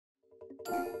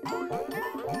Hi,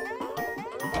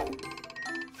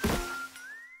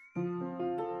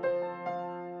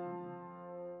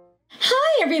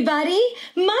 everybody.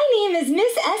 My name is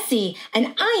Miss Essie,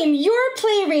 and I am your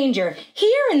play ranger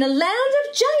here in the land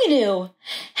of Junganoo.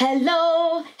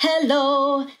 Hello,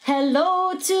 hello,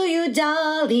 hello to you,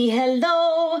 Dolly.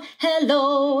 Hello,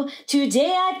 hello.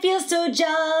 Today I feel so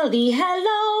jolly.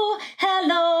 Hello,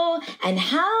 hello. And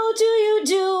how do you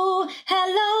do?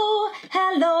 Hello,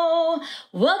 hello.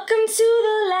 Welcome to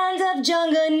the land of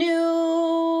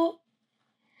Junganoo.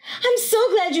 I'm so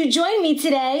glad you joined me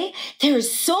today. There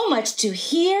is so much to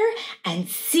hear and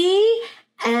see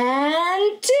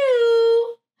and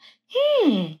do.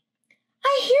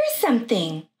 I hear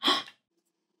something.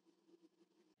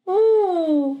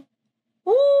 Ooh,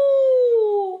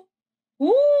 ooh,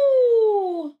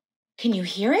 ooh. Can you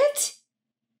hear it?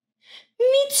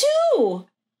 Me too.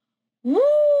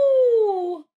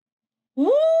 Woo,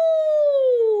 woo.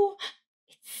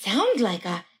 It sounds like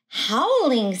a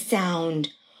howling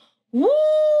sound. Woo!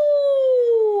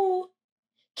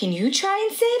 Can you try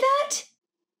and say that?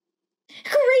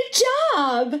 Great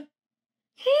job!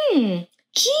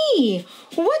 Gee,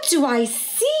 what do I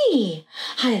see?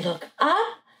 I look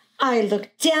up, I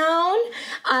look down,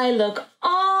 I look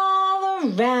all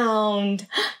around.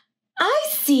 I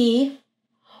see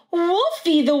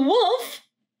Wolfie the wolf.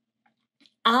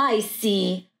 I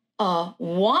see a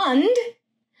wand.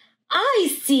 I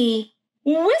see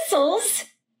whistles.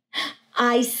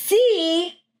 I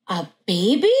see a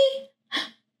baby.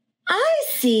 I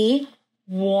see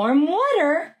warm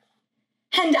water.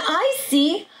 And I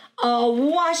see a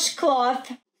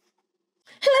washcloth.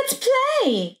 Let's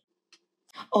play.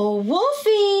 Oh,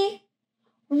 Wolfie,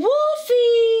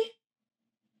 Wolfie,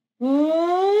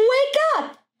 wake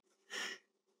up.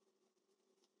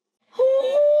 Ooh,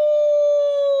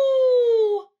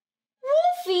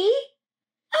 Wolfie,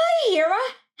 I hear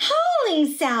a howling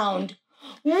sound.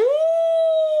 Woo!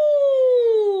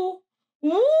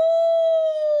 Woo!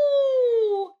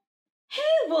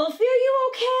 Hey, Wolfie, are you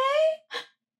okay?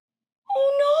 Oh,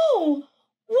 no!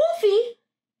 Wolfie,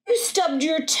 you stubbed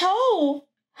your toe.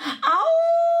 Ow!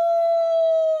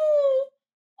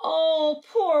 Oh,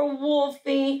 poor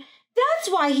Wolfie. That's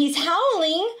why he's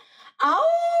howling. Ow!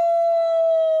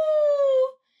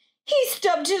 He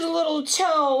stubbed his little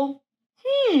toe.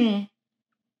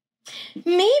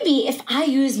 Maybe if I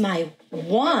use my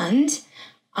wand,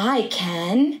 I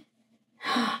can.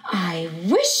 I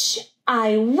wish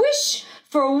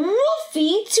for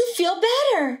Wolfie to feel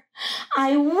better.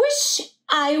 I wish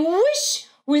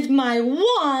with my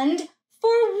wand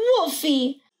for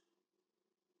Wolfie.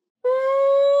 Woo-wee!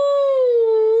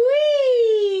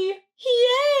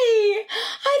 Yay!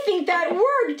 I think that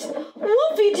worked.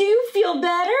 Wolfie, do you feel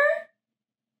better?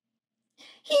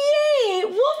 Yay!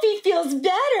 Wolfie feels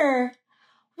better.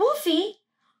 Wolfie,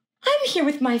 I'm here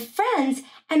with my friends,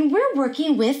 and we're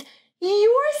working with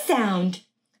your sound,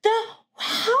 the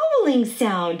howling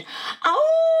sound. Ow!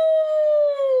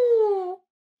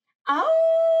 Ow!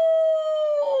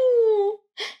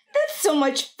 That's so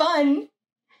much fun.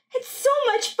 It's so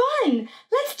much fun.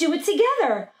 Let's do it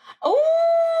together. Oh!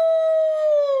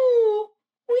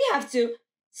 We have to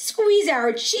squeeze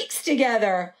our cheeks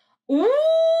together. Ooh!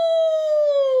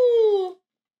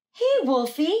 Hey,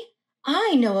 Wolfie,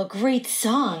 I know a great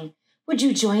song. Would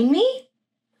you join me?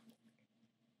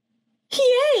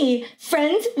 Yay!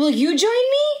 Friends, will you join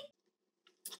me?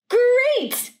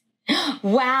 Great!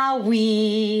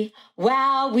 Wowee,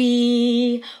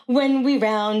 wowee, when we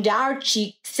round our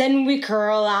cheeks and we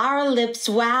curl our lips,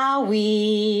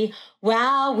 wowee,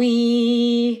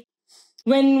 wowee.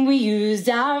 When we use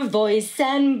our voice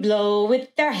and blow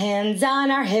with our hands on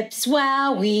our hips,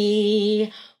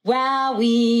 wowee,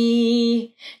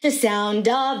 wowee. The sound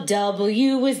of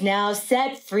W is now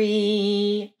set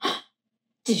free.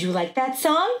 Did you like that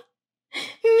song?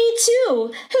 Me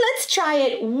too. Let's try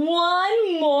it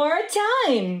one more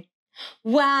time.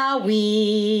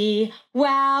 Wowee,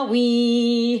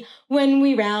 wowee, when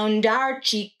we round our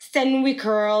cheeks and we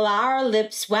curl our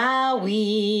lips,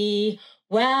 wowee,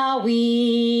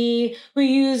 wowee. We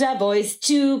use our voice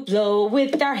to blow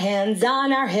with our hands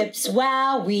on our hips,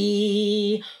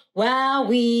 wowee,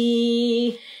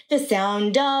 wowee. The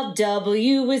sound of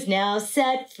W is now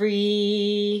set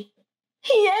free.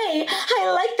 Yay!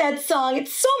 I like that song.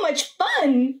 It's so much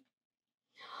fun.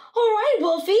 All right,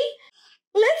 Wolfie.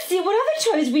 Let's see what other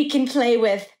toys we can play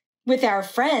with our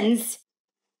friends.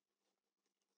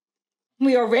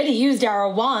 We already used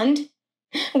our wand.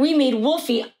 We made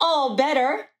Wolfie all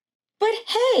better. But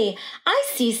hey, I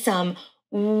see some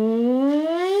whistles.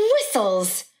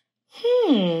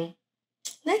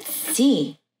 Let's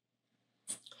see.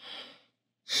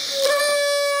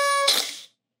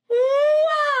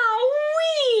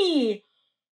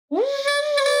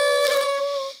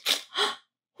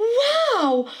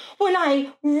 When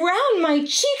I round my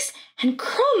cheeks and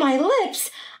curl my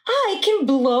lips, I can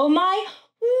blow my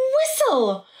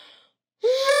whistle.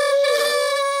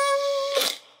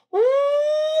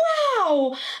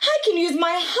 Wow! I can use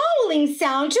my howling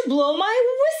sound to blow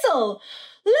my whistle.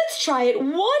 Let's try it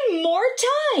one more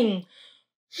time.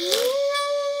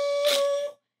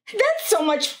 That's so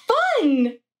much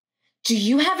fun! Do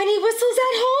you have any whistles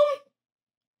at home?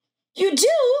 You do?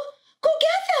 Go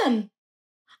get them.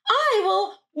 I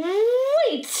will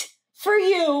wait for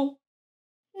you.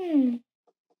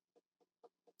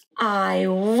 I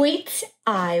wait,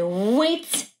 I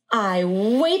wait, I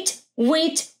wait,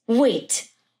 wait, wait.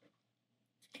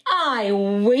 I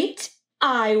wait,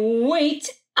 I wait,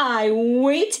 I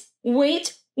wait,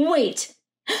 wait, wait.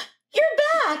 You're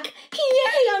back!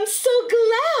 Yay, I'm so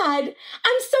glad!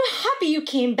 I'm so happy you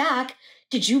came back.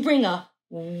 Did you bring a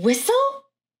whistle?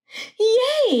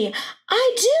 Yay,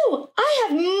 I do! I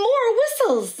have more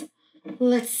whistles.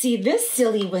 Let's see this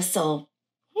silly whistle.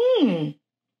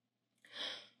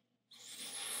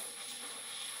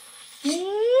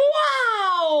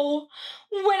 Wow!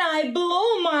 When I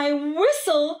blow my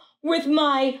whistle with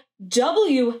my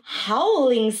W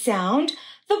howling sound,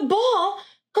 the ball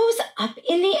goes up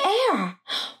in the air.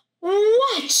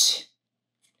 Watch!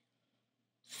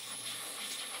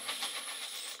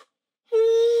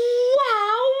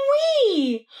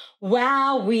 Wowee!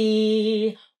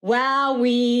 Wowee!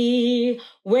 Wowee!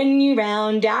 When you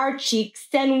round our cheeks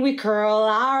and we curl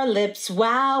our lips,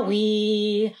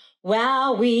 wowee!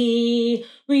 Wowee!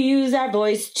 We use our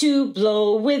voice to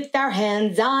blow with our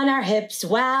hands on our hips,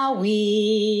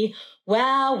 wowee!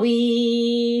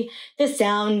 Wowee! The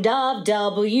sound of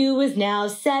W is now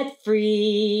set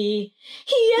free.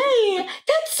 Yay!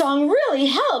 That song really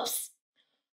helps.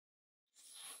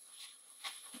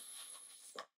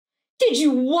 Did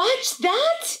you watch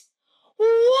that?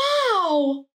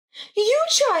 Wow! You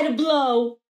try to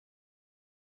blow.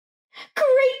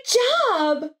 Great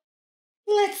job!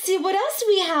 Let's see what else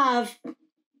we have.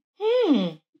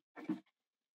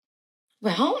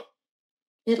 Well,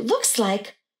 it looks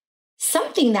like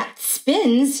something that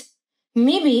spins.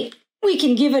 Maybe we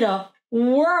can give it a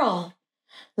whirl.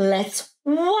 Let's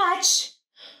watch.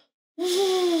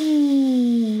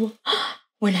 Ooh.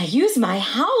 When I use my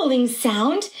howling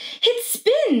sound, it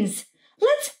spins.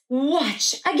 Let's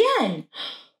watch again.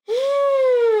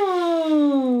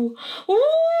 Ooh. Ooh.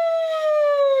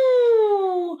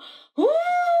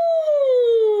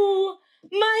 Ooh.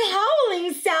 My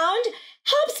howling sound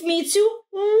helps me to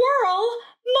whirl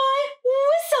my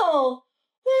whistle.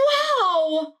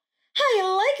 Wow! I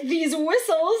like these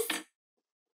whistles.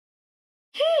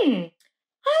 I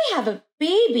have a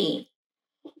baby.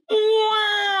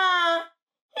 Wah!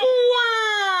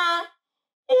 Wah!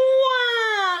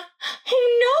 Wah! Oh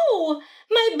no!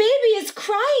 My baby is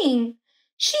crying.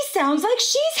 She sounds like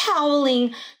she's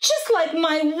howling, just like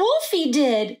my Wolfie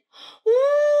did.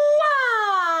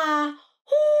 Wah!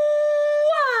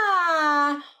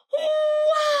 Wah!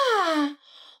 Wah!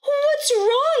 What's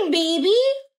wrong, baby?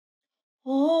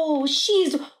 Oh,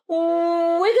 she's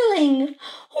wiggling.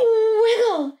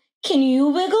 Wiggle. Can you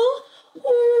wiggle?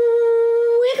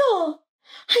 Wiggle.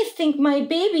 I think my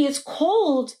baby is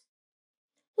cold.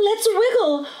 Let's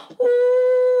wiggle.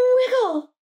 Wiggle.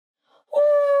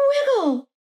 Wiggle.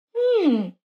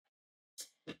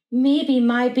 Maybe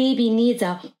my baby needs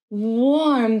a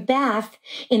warm bath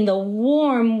in the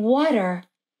warm water.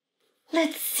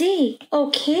 Let's see.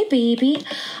 Okay, baby.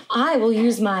 I will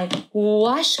use my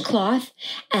washcloth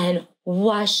and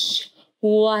wash,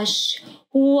 wash,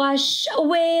 wash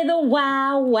away the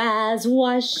wow-wahs.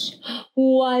 Wash,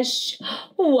 wash,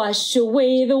 wash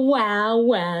away the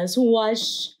wow-wahs.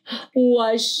 Wash,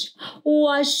 wash,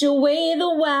 wash away the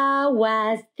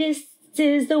wow-wahs. This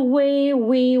is the way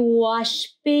we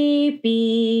wash,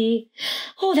 baby.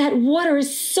 Oh, that water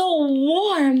is so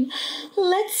warm.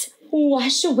 Let's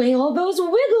wash away all those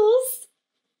wiggles.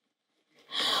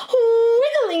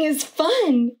 Wiggling is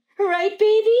fun, right,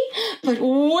 baby? But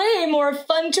way more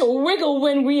fun to wiggle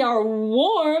when we are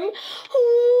warm.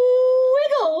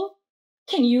 Wiggle.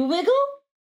 Can you wiggle?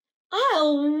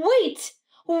 I'll wait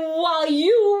while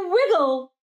you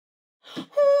wiggle.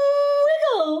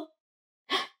 Wiggle.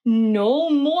 No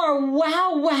more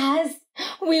wow-wahs.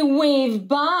 We wave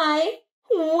bye.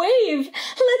 Wave.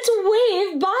 Let's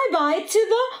wave bye-bye to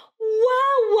the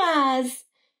wow-wahs.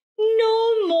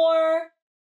 No more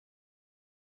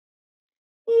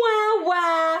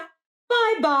wow-wah.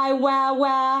 Bye-bye,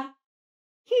 wow-wah.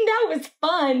 That was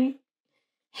fun.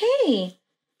 Hey,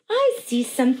 I see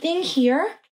something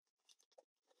here.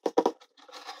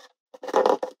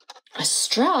 A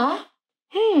straw?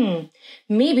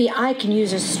 Maybe I can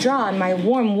use a straw in my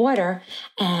warm water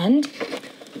and...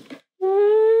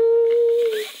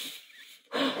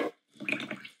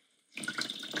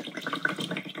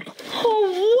 Oh,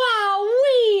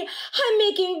 wow-wee! I'm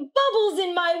making bubbles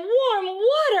in my warm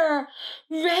water.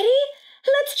 Ready?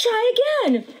 Let's try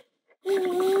again.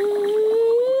 Wow!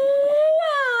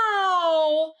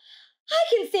 I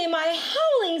can say my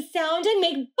howling sound and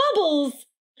make bubbles.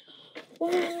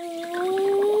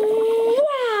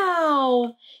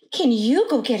 Wow! Can you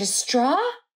go get a straw?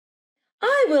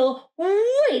 I will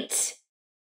wait.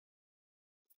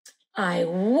 I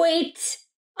wait.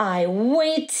 I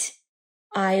wait.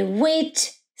 I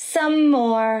wait some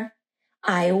more.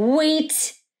 I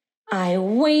wait. I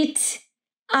wait.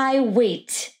 I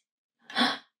wait.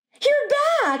 You're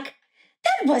back!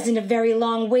 That wasn't a very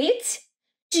long wait.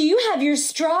 Do you have your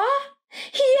straw?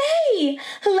 Yay!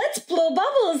 Let's blow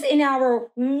bubbles in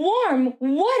our warm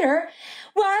water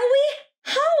while we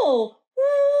howl.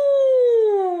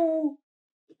 Woo!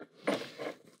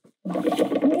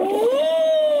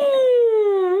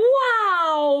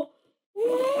 Wow!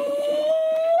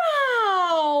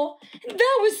 Wow!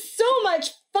 That was so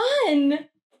much fun!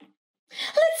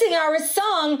 Let's sing our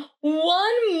song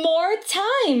one more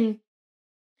time.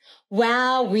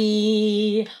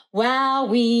 Wowee,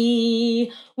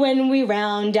 wowee, when we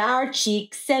round our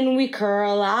cheeks and we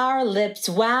curl our lips.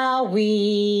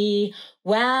 Wowee,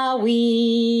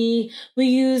 wowee, we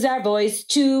use our voice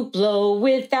to blow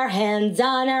with our hands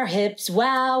on our hips.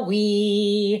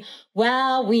 Wowee,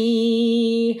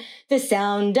 wowee, the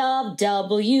sound of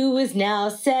W is now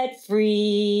set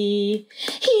free.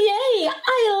 Yay,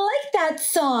 I like that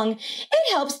song.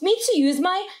 It helps me to use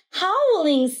my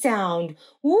howling sound.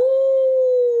 Woo!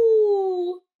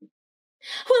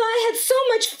 Well, I had so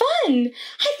much fun.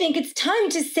 I think it's time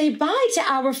to say bye to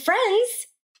our friends.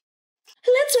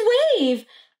 Let's wave.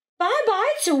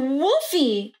 Bye-bye to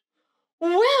Wolfie.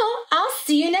 Well, I'll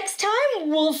see you next time,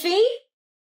 Wolfie.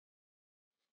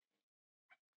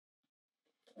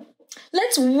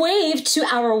 Let's wave to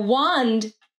our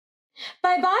wand.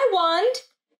 Bye-bye, wand.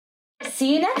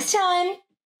 See you next time.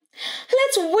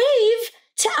 Let's wave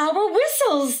to our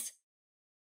whistles.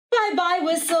 Bye-bye,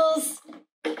 whistles.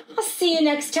 I'll see you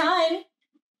next time.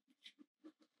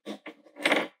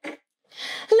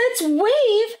 Let's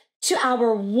wave to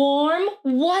our warm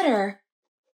water.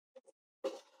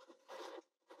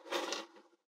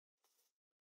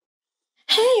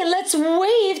 Hey, let's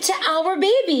wave to our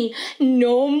baby.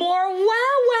 No more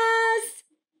wow-wows.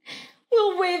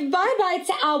 We'll wave bye-bye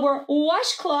to our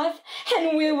washcloth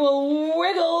and we will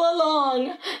wiggle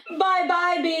along.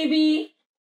 Bye-bye, baby.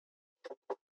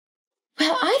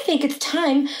 Well, I think it's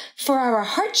time for our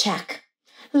heart check.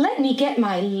 Let me get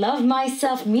my Love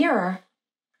Myself mirror.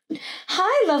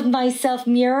 Hi, Love Myself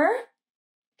mirror.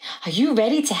 Are you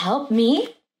ready to help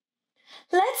me?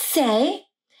 Let's say,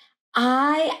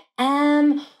 I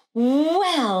am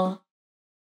well.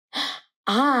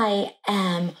 I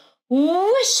am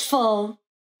wishful.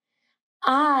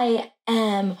 I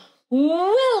am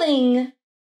willing.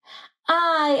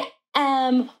 I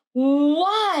am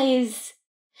wise.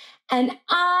 And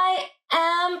I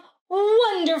am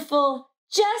wonderful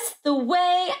just the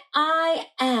way I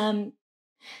am.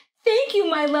 Thank you,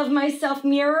 my Love Myself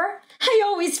mirror. I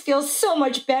always feel so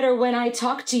much better when I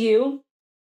talk to you.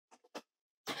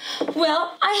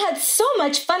 Well, I had so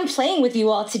much fun playing with you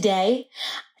all today.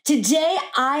 Today,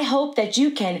 I hope that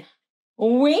you can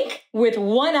wink with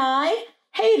one eye.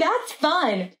 Hey, that's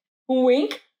fun.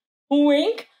 Wink,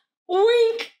 wink,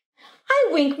 wink. I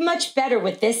wink much better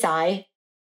with this eye.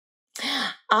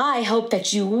 I hope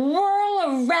that you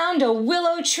whirl around a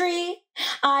willow tree.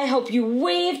 I hope you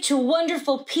wave to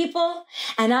wonderful people.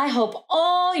 And I hope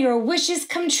all your wishes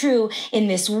come true in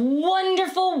this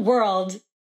wonderful world.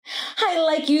 I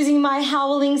like using my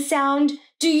howling sound.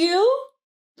 Do you?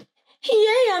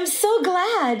 Yay, I'm so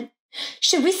glad.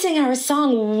 Should we sing our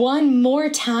song one more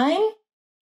time?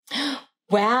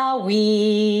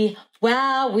 Wowee,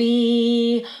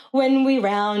 wowee, when we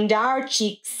round our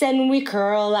cheeks and we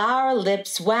curl our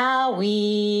lips.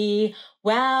 Wowee,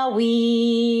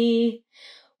 wowee,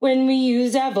 when we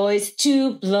use our voice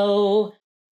to blow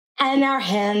and our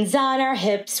hands on our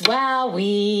hips.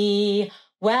 Wowee,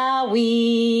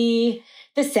 wowee,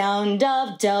 the sound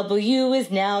of W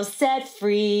is now set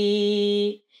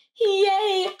free.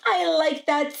 Yay, I like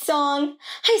that song.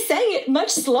 I sang it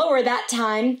much slower that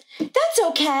time. That's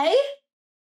okay.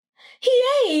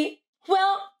 Yay.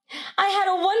 Well, I had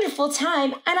a wonderful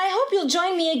time and I hope you'll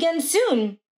join me again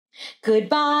soon.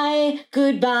 Goodbye,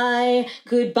 goodbye,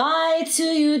 goodbye to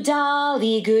you,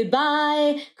 Dolly.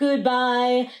 Goodbye,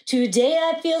 goodbye. Today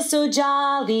I feel so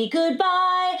jolly.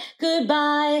 Goodbye,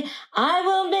 goodbye. I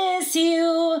will miss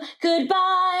you.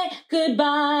 Goodbye,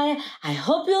 goodbye. I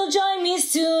hope you'll join me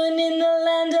soon in the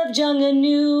land of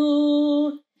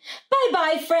Junganoo.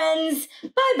 Bye-bye, friends.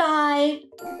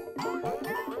 Bye-bye.